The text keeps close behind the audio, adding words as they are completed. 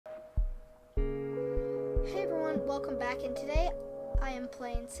Hey everyone, welcome back, and today I am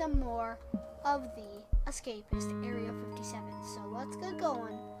playing some more of the Escapist Area 57. So let's get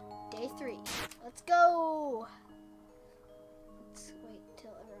going. Day 3. Let's go! Let's wait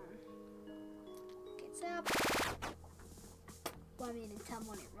till everyone gets up. Well, I mean, until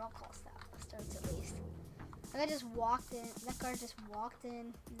morning roll call stuff starts at least. Like I just walked in, that guard just walked in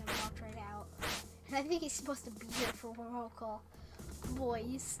and then walked right out. And I think he's supposed to be here for roll call. Boy,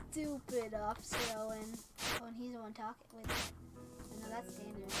 you stupid officer Owen. Oh, and he's the one talking with me. No, that's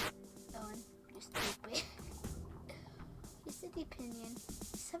Daniel. Owen, you're stupid. He's the opinion.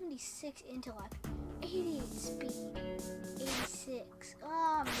 76 intellect. 88 speed. 86.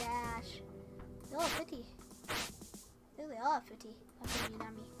 Oh my gosh. They all have 50. I think they all have 50. Opinion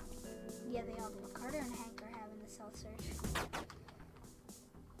on me. Yeah, they all do. Carter and Hank are having the self-search.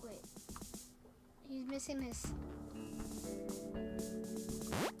 Wait. He's missing his...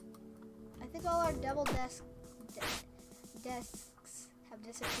 I think all our double desks have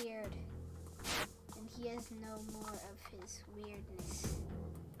disappeared, and he has no more of his weirdness.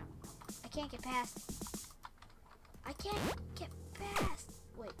 I can't get past. I can't get past.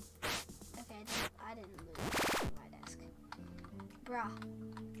 Wait. Okay, I didn't lose my desk. Bruh.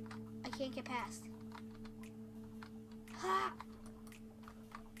 I can't get past. Ha!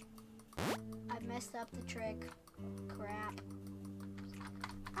 I messed up the trick. Crap.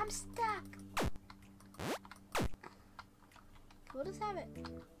 I'm stuck. We'll just have it.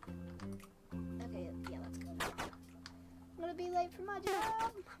 Okay, yeah, let's go. I'm gonna be late for my job. I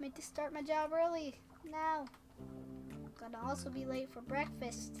meant to start my job early. Now. I'm gonna also be late for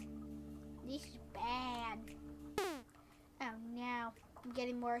breakfast. This is bad. Oh no. I'm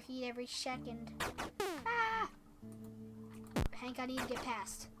getting more heat every second. Ah! Hank, I need to get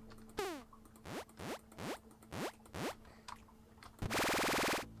past.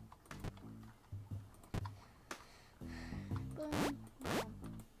 Boom, boom,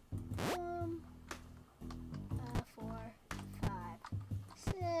 boom. 4, 5,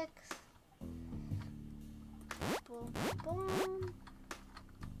 6. Boom, boom.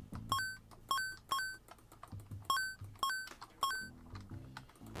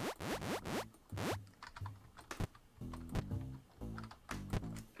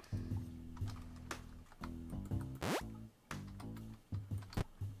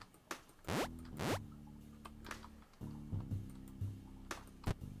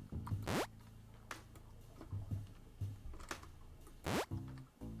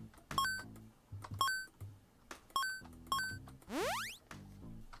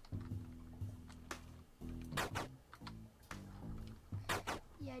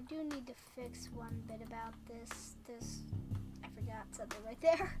 Yeah, I do need to fix one bit about this. I forgot something right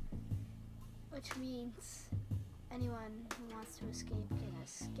there. Which means anyone who wants to escape can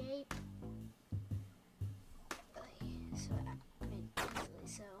escape. So, I mean, easily.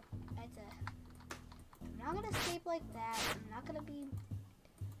 So, I'm not gonna escape like that. I'm not gonna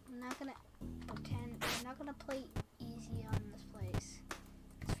pretend. I'm not gonna play easy on this place.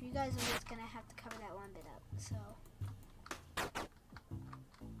 Because for you guys, I'm just gonna have to cover that one bit up. So.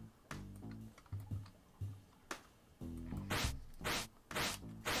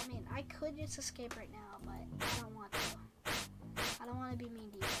 I could just escape right now, but I don't want to. I don't want to be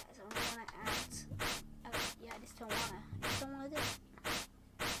mean to you guys. I don't want to act. Yeah, I just don't want to. I just don't want to do it.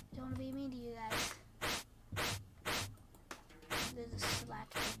 I don't want to be mean to you guys. There's a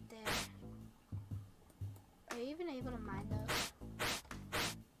slack right there. Are you even able to mine those?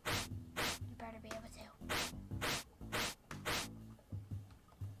 You better be able to.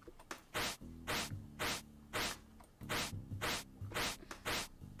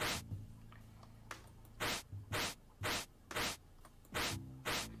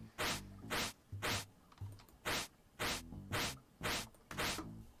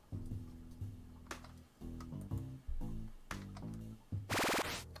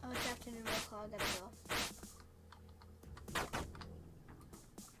 Afternoon roll call, I gotta go.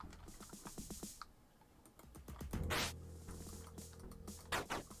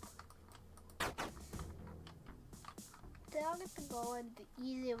 I'll get to go in the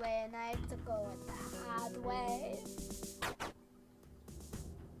easy way, and I have to go in the hard way.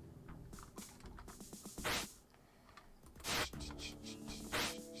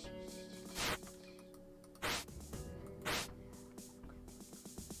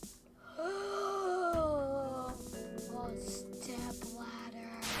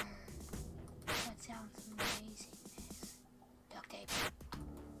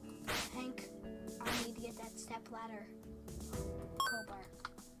 Step ladder. Crowbar.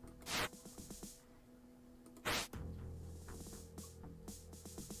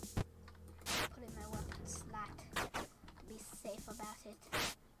 about it.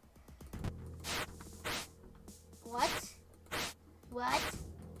 What? What?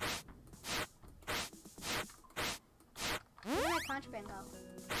 Where did my contraband go?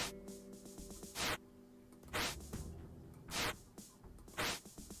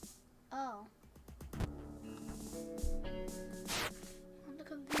 Oh. On the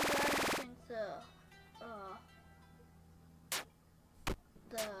computer, I think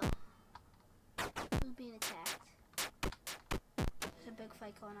who's being attacked? There's a big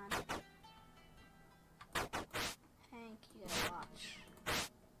fight going on. Hank, you gotta watch.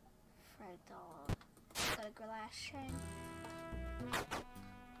 Fred doll. Got a glass shank.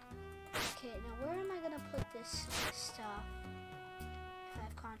 Okay, now where am I gonna put this stuff if I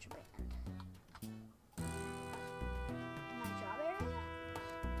have contraband? In my job area?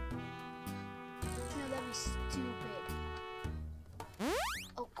 No, that'd be stupid.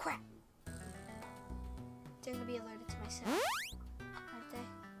 Oh crap! They're gonna be alerted to myself, aren't they?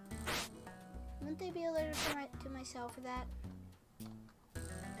 Wouldn't they be alerted to myself for that?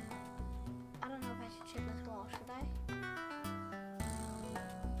 I don't know if I should chip this wall, should I?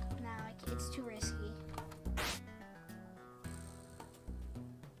 No, it's too risky.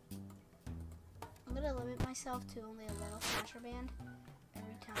 I'm gonna limit myself to only a little contraband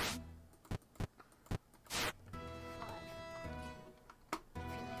every time. 5. I feel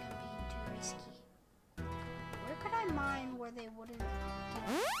like I'm being too risky. Where could I mine where they wouldn't get...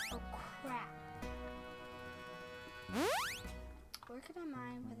 Oh crap. Where could I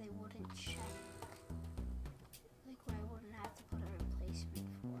mine where they wouldn't check? Like where I wouldn't have to put a replacement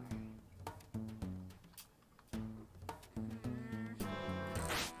for.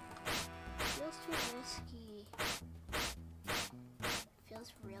 Feels too risky. Feels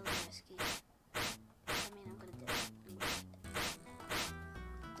really risky. I mean, I'm gonna do it.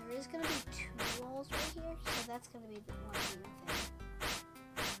 There is gonna be 2 walls right here, so that's gonna be the one thing.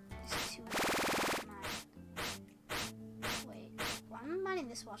 There's 2 walls. Wait, why am I mining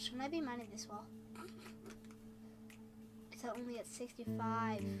this wall? Shouldn't I be mining this wall? It's only at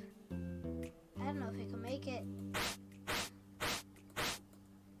 65. I don't know if it can make it.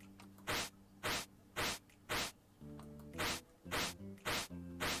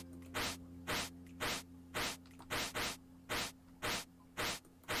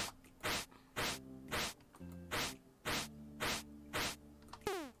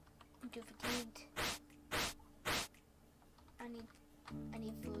 I'm too fatigued. I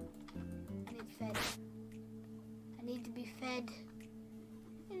need food. I need fed. I need to be fed.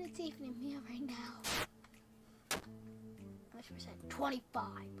 And it's evening meal right now. How much percent? 25.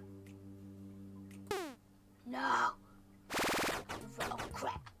 No. Oh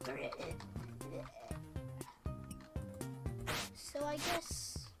crap. So I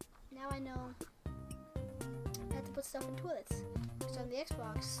guess now I know I have to put stuff in toilets. Because on the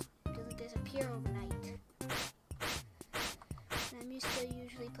Xbox, it doesn't disappear overnight. And I'm used to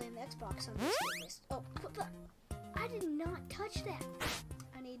usually playing the Xbox on this list. Oh, I did not touch that.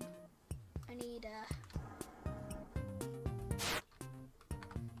 I need,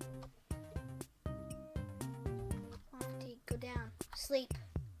 fatigue, go down, sleep.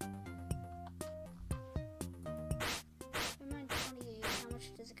 I'm on 28, how much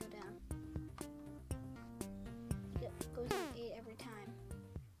does it go down? Yep, it goes down 8 every time.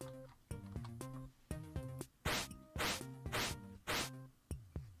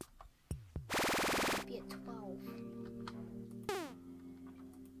 Be at 12.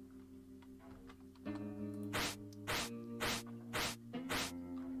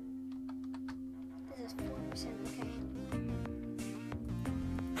 This is 4%, okay.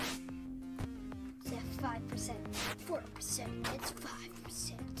 It's at 5%, 4%, it's 5%.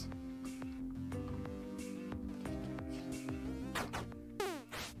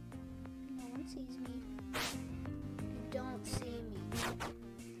 No one sees me. You don't see me.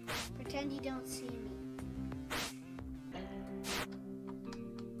 Pretend you don't see me.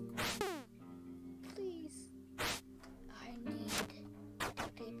 Please. I need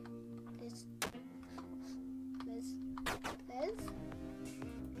duct tape. This.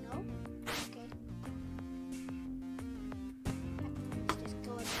 No? Okay. Let's just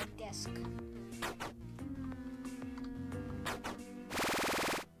go on my desk.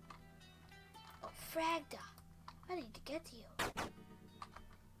 Oh, Fragda. I need to get to you.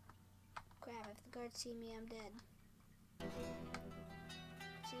 Crap, if the guards see me, I'm dead.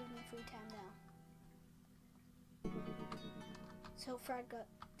 Save me free time now. So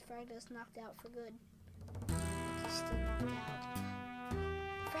Fragda's knocked out for good. He's still knocked out.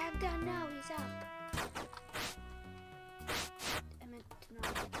 Fragda, no, he's up. I meant to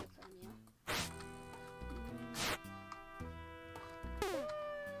not take it from you.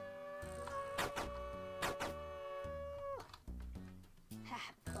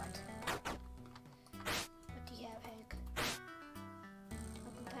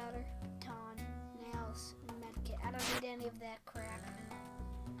 any of that crap.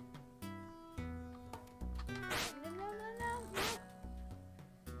 No.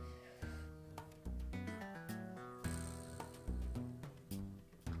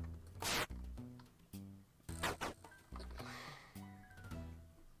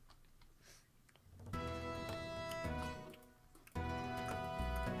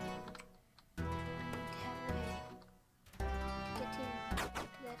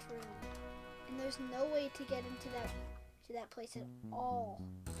 And there's no way to get into that place at all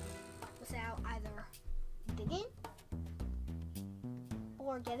without either digging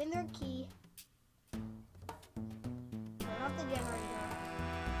or getting their key, turn off the generator,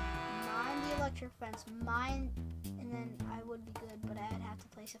 mine the electric fence, and then I would be good, but I'd have to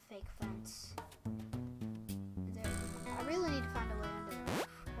place a fake fence. I really need to find a way under the roof.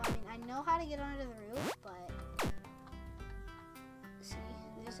 Well, I mean, I know how to get under the roof, but see,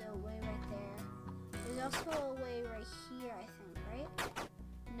 there's a way right there. There's also a way right here, I think, right?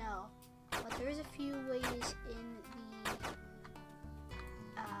 No, but there's a few ways in the,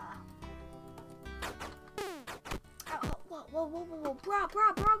 whoa, bro,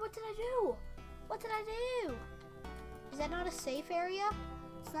 what did I do? What did I do? Is that not a safe area?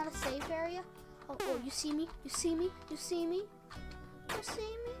 It's not a safe area? Oh, you see me? You see me? You see me? You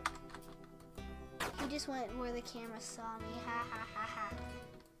see me? He just went where the camera saw me. Ha ha ha ha.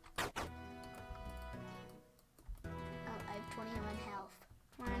 Oh, I have 21 health.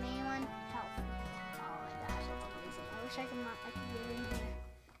 21 health. Oh my gosh, that's amazing. I wish I could get in here.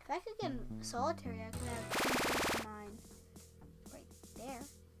 If I could get solitary, I could have 2 mine right there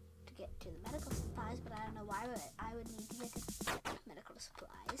to get to the medical supplies, but I don't know why I would need to get to medical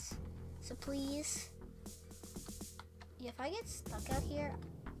supplies. So please, yeah, if I get stuck out here,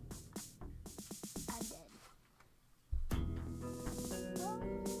 I'm dead.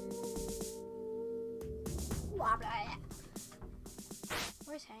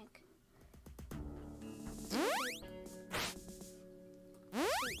 Where's Hank?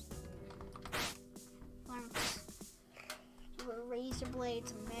 Razor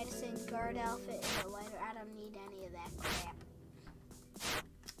blades, medicine, guard outfit, and a lighter. I don't need any of that crap.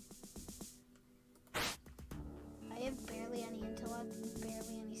 I have barely any intellect,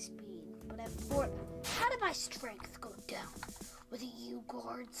 barely any speed, but I have 4. How did my strength go down with you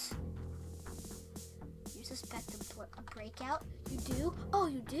guards? You suspect a breakout? You do? Oh,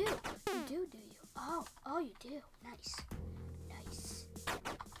 you do. You do you? Oh, you do. Nice.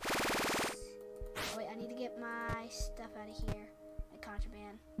 Oh, wait, I need to get my stuff out of here. My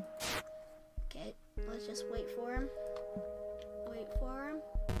contraband. Okay, let's just wait for him.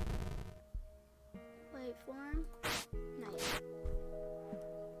 Nice.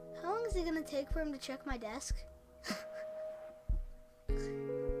 How long is it gonna take for him to check my desk?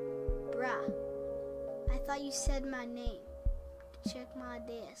 Bruh, I thought you said my name. Check my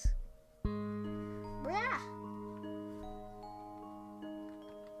desk. Bruh!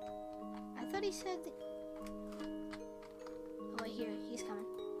 I thought he said that... Oh, wait, here, he's coming.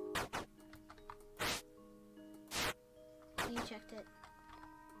 You checked it.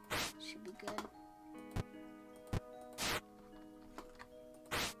 Should be good.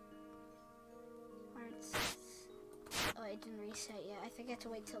 Oh, it didn't reset yet. I think I have to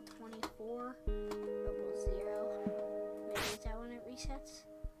wait till 24. Double 0. Maybe is that when it resets?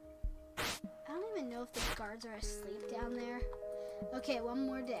 I don't even know if the guards are asleep down there. Okay, one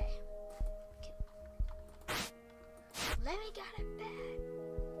more day. Okay. Let me get it back.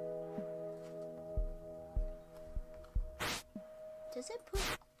 Does it put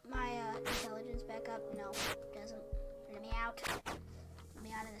my intelligence back up? No, it doesn't. Let me out. Let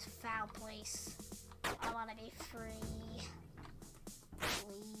me out of this foul place. I want to be free.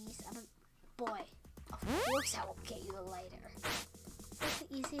 Please. Boy, of course I will get you later. That's the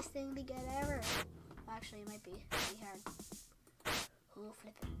easiest thing to get ever. Actually, it might be hard. Oh,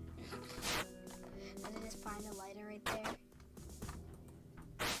 flip it. Did I just find a lighter right there?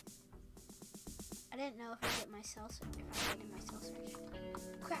 I didn't know if I get my cell search. If I get my cell search.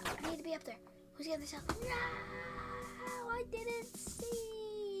 Crap, I need to be up there. Who's got the cell? No, I didn't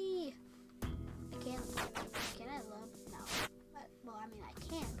see. Can I love? No. Well, I mean, I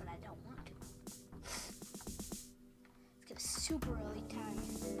can, but I don't want to. Let's get a super early time.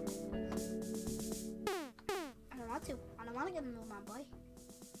 I don't want to. I don't want to get him with my boy.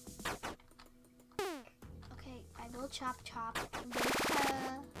 Okay, I will chop.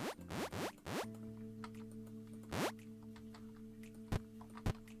 Later.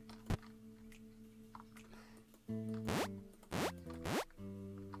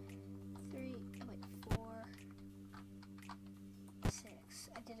 4, 6.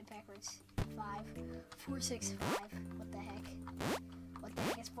 I did it backwards. 465. 465. What the heck? What the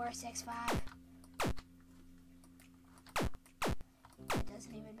heck is 465? It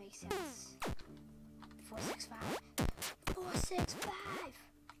doesn't even make sense. 465. 465.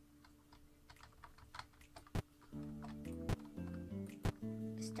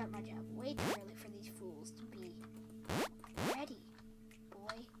 Start my job way too early for these fools to be ready,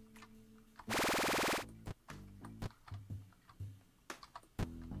 boy.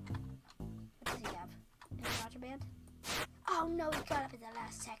 What does he have? Any contraband? Oh no, he got up at the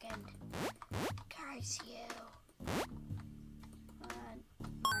last second. Curse you. 1,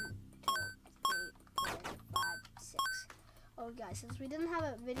 2, 3, 4, 5, 6. Oh guys, since we didn't have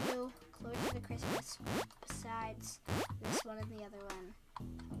a video closer to Christmas besides this one and the other one,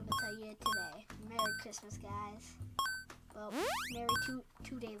 I'm gonna tell you today. Merry Christmas, guys. Well, Merry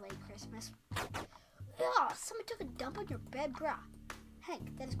two-day late Christmas. Ugh, someone took a dump on your bed, bruh.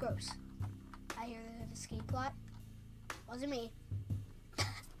 Hank, that is gross. I hear there's an escape plot. Wasn't me.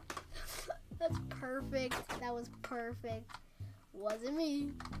 That's perfect. That was perfect. Wasn't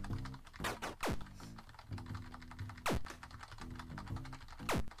me.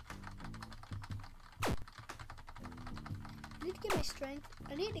 I need to get my strength.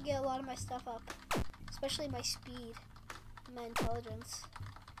 I need to get a lot of my stuff up, especially my speed and my intelligence.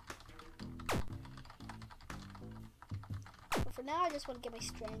 But for now, I just want to get my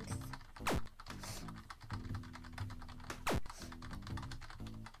strength.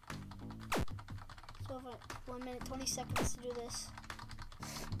 So if 1 minute 20 seconds to do this,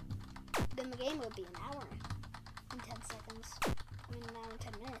 then the game would be an hour and 10 seconds. I mean, an hour and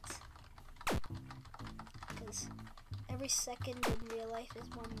 10 minutes. Because every second in real life is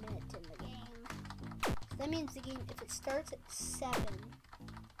 1 minute in the game. So that means the game, if it starts at 7,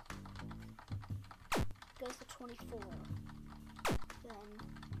 goes to 24. Then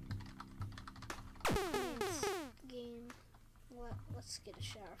that means the game. Let's get a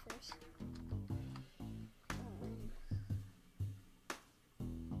shower first.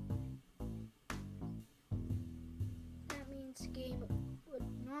 That means the game would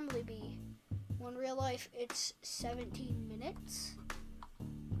normally be. Well, in real life, it's 17 minutes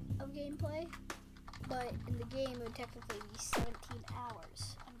of gameplay, but in the game, it would technically be 17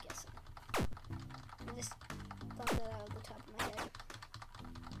 hours, I'm guessing. I just thought that out of the top of my head.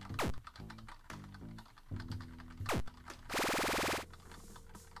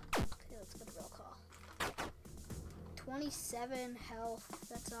 Okay, let's go to roll call. 27 health,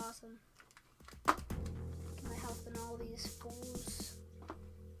 that's awesome. Get my health in all these fools.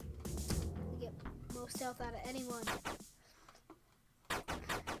 Get most health out of anyone.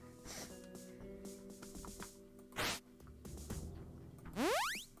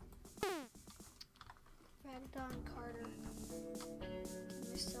 Radon Carter.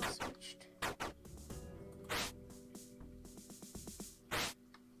 They're still switched.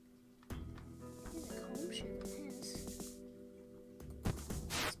 He's a comb shape in his.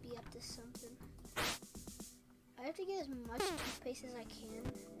 Must be up to something. I have to get as much toothpaste as I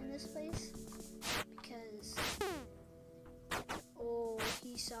can in this place because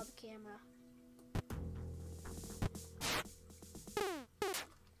he saw the camera.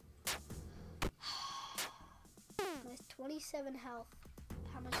 My 27 health.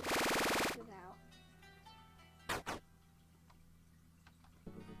 How much am I going to now?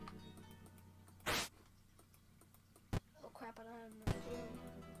 Oh crap, I don't have enough room.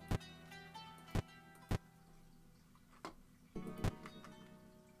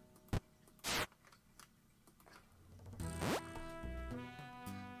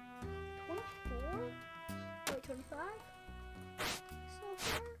 Wait, 25? So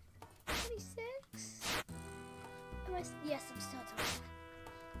far? 26? Yes, I'm still 25.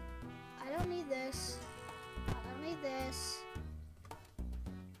 I don't need this. I don't need this.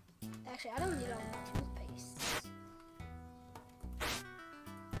 Actually, I don't need all the toothpaste.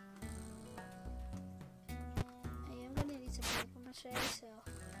 I am gonna need some paper mache, so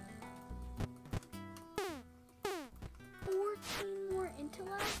 14 more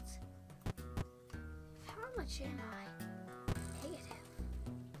intellect? How much am I? Negative.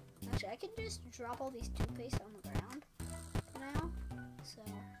 Actually, I can just drop all these toothpaste on the ground for now. So.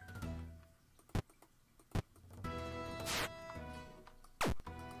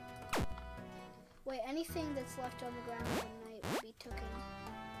 Wait, anything that's left on the ground overnight will be taken.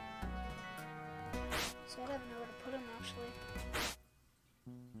 So I don't know where to put them actually.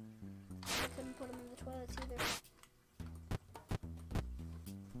 I couldn't put them in the toilets either.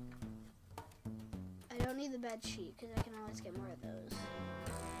 I don't need the bed sheet because I can always get more of those.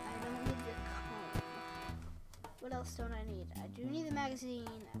 I don't need the comb. What else don't I need? I do need the magazine.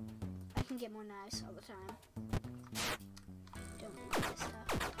 I can get more knives all the time. Don't need this stuff.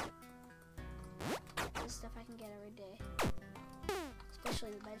 This stuff I can get every day.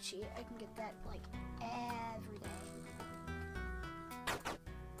 Especially the bed sheet. I can get that like every day.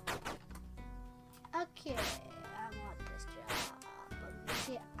 Okay, I want this job. But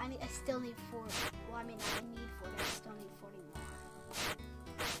see, I still need 40. Well, I mean, I need 40. I still need 40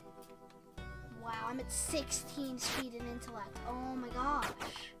 more. Wow, I'm at 16 speed and intellect. Oh my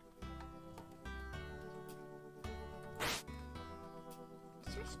gosh.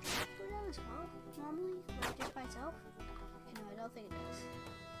 Is your strength go down as well? Normally, like just by itself? Okay, no, I don't think it does.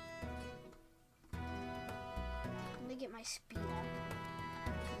 Let me get my speed up.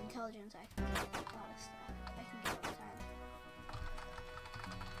 Intelligence, I can get a lot of stuff. I can get all the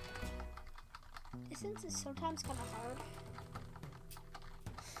time. Distance is sometimes kind of hard.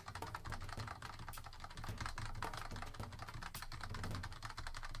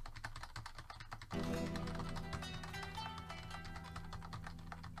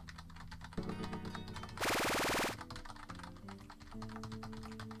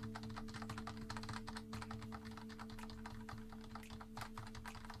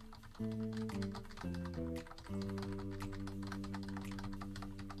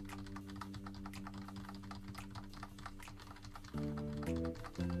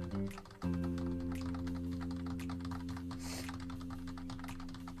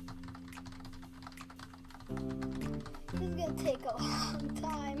 This is gonna take a long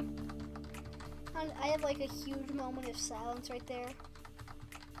time. I had like a huge moment of silence right there.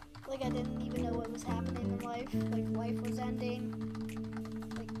 Like I didn't even know what was happening in life. Like life was ending.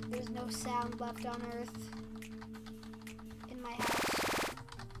 Like there's no sound left on earth. In my house.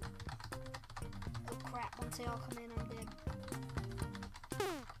 Oh crap, once they all come in, I'm dead.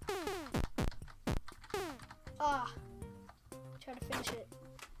 Ah! Try to finish it.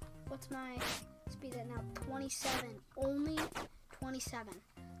 What's my speed at now? 27. Only 27.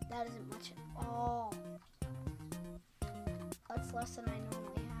 That isn't much at all. That's less than I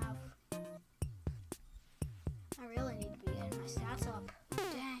normally have. I really need to be getting my stats up.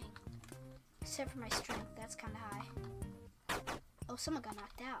 Dang. Except for my strength, that's kind of high. Oh, someone got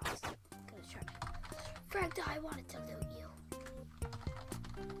knocked out. I was gonna try to... Frank, I wanted to loot you.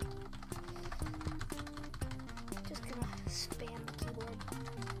 Just gonna spam the keyboard.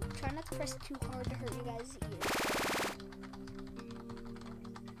 Try not to press too hard to hurt you guys' ears.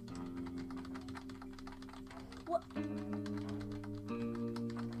 What?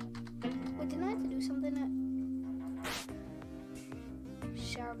 Wait, didn't I have to do something at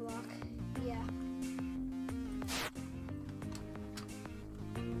shower block? Yeah.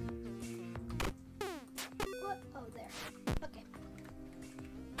 What? Oh, there. Okay.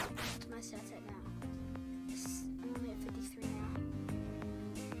 What's my stats at now? I'm only at 53 now.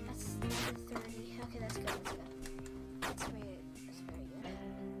 That's 30. Okay, that's good. That's good. That's very good.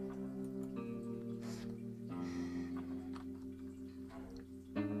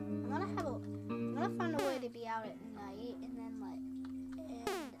 I'm gonna find a way to be out at night and then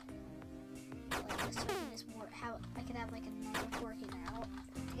so I can just I can have like a night working out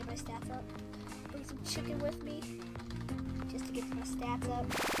to get my stats up. Bring some chicken with me just to get my stats up.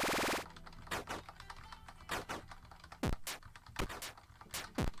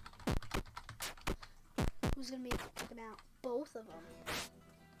 Who's gonna be able to take them out? Both of them.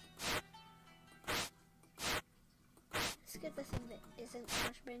 Let's get the thing that isn't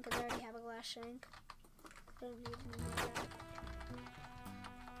much big because I already have a glass shank. I don't need to move that.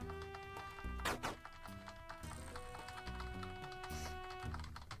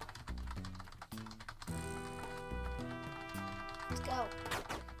 Let's go.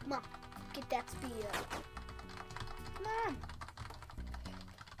 Come on. Get that speed up. Come on.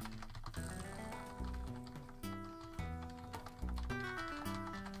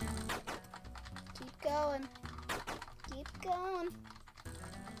 Keep going. Keep going.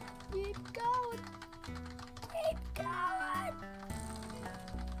 Keep going. Keep going.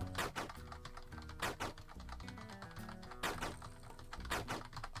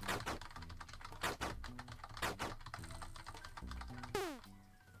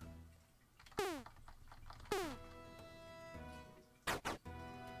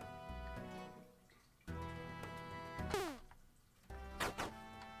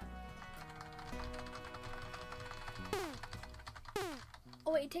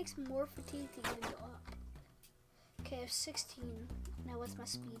 Oh wait, it takes more fatigue to even go up. Okay, I have 16. Now what's my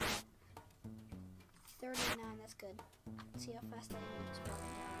speed at? 39, that's good. Let's see how fast I can just walk down.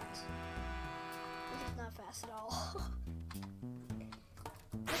 This is not fast at all.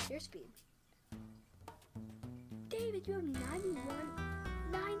 What's your speed? David, you have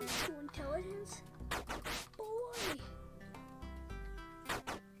 92 intelligence. buttons. Boy.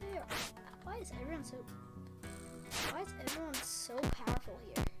 There. Why is everyone so powerful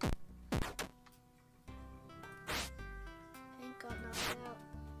here? Hank got knocked out.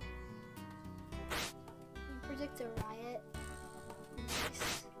 You predict a riot.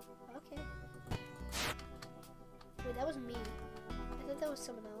 Nice. Okay. Wait, that was me. I thought that was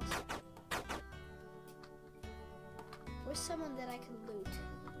someone else. Where's someone that I can loot?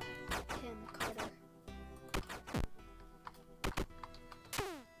 Him, Carter.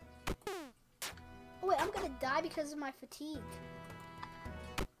 Oh wait, I'm gonna die because of my fatigue.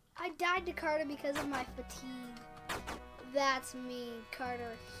 I died to Carter because of my fatigue. That's mean,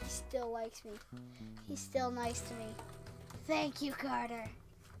 Carter. He still likes me. He's still nice to me. Thank you, Carter,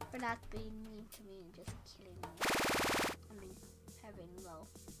 for not being mean to me and just killing me. I mean, having low,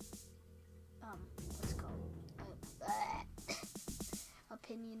 what's it called?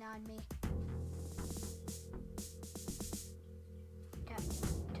 Opinion on me.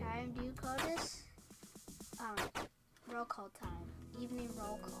 Time, do you call this? Roll call time. Evening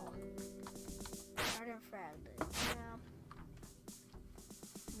roll call. Carter fragged it. No.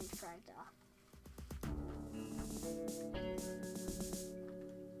 Let me fragged off.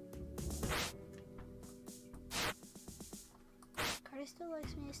 Carter still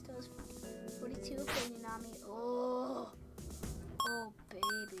likes me. Still has 42 opinion on me. Oh,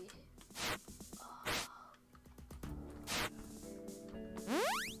 baby. Oh.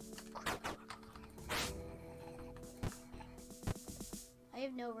 I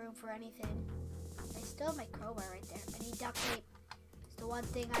have no room for anything. I still have my crowbar right there. I need duct tape. It's the one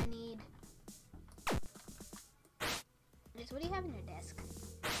thing I need. Liz, what do you have in your desk?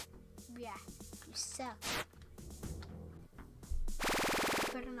 Yeah, you suck.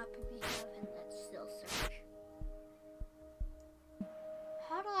 Better not be having that still search.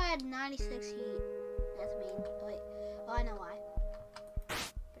 How do I add 96 heat? That's mean. Wait. Oh, I know why.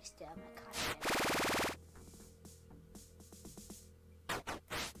 But I still have my content.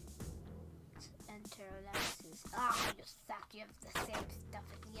 Enter Alexis. Ah, you suck. You have the same stuff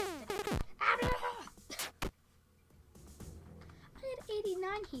as yesterday. I had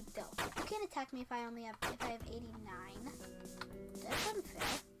 89 heat though. You can't attack me if I have 89. That's unfair.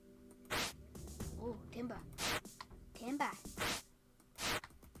 Oh, timber. Timber.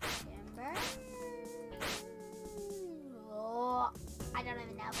 Timber. Oh, I don't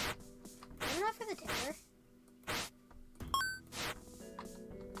even know. I don't know for the timber.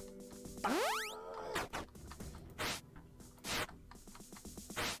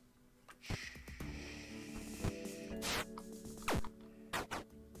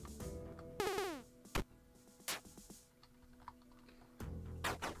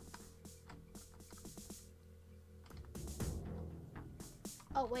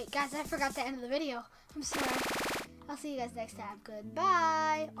 Oh wait, guys, I forgot the end of the video. I'm sorry. I'll see you guys next time.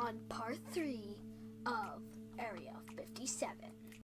 Goodbye on part 3 of Area 57.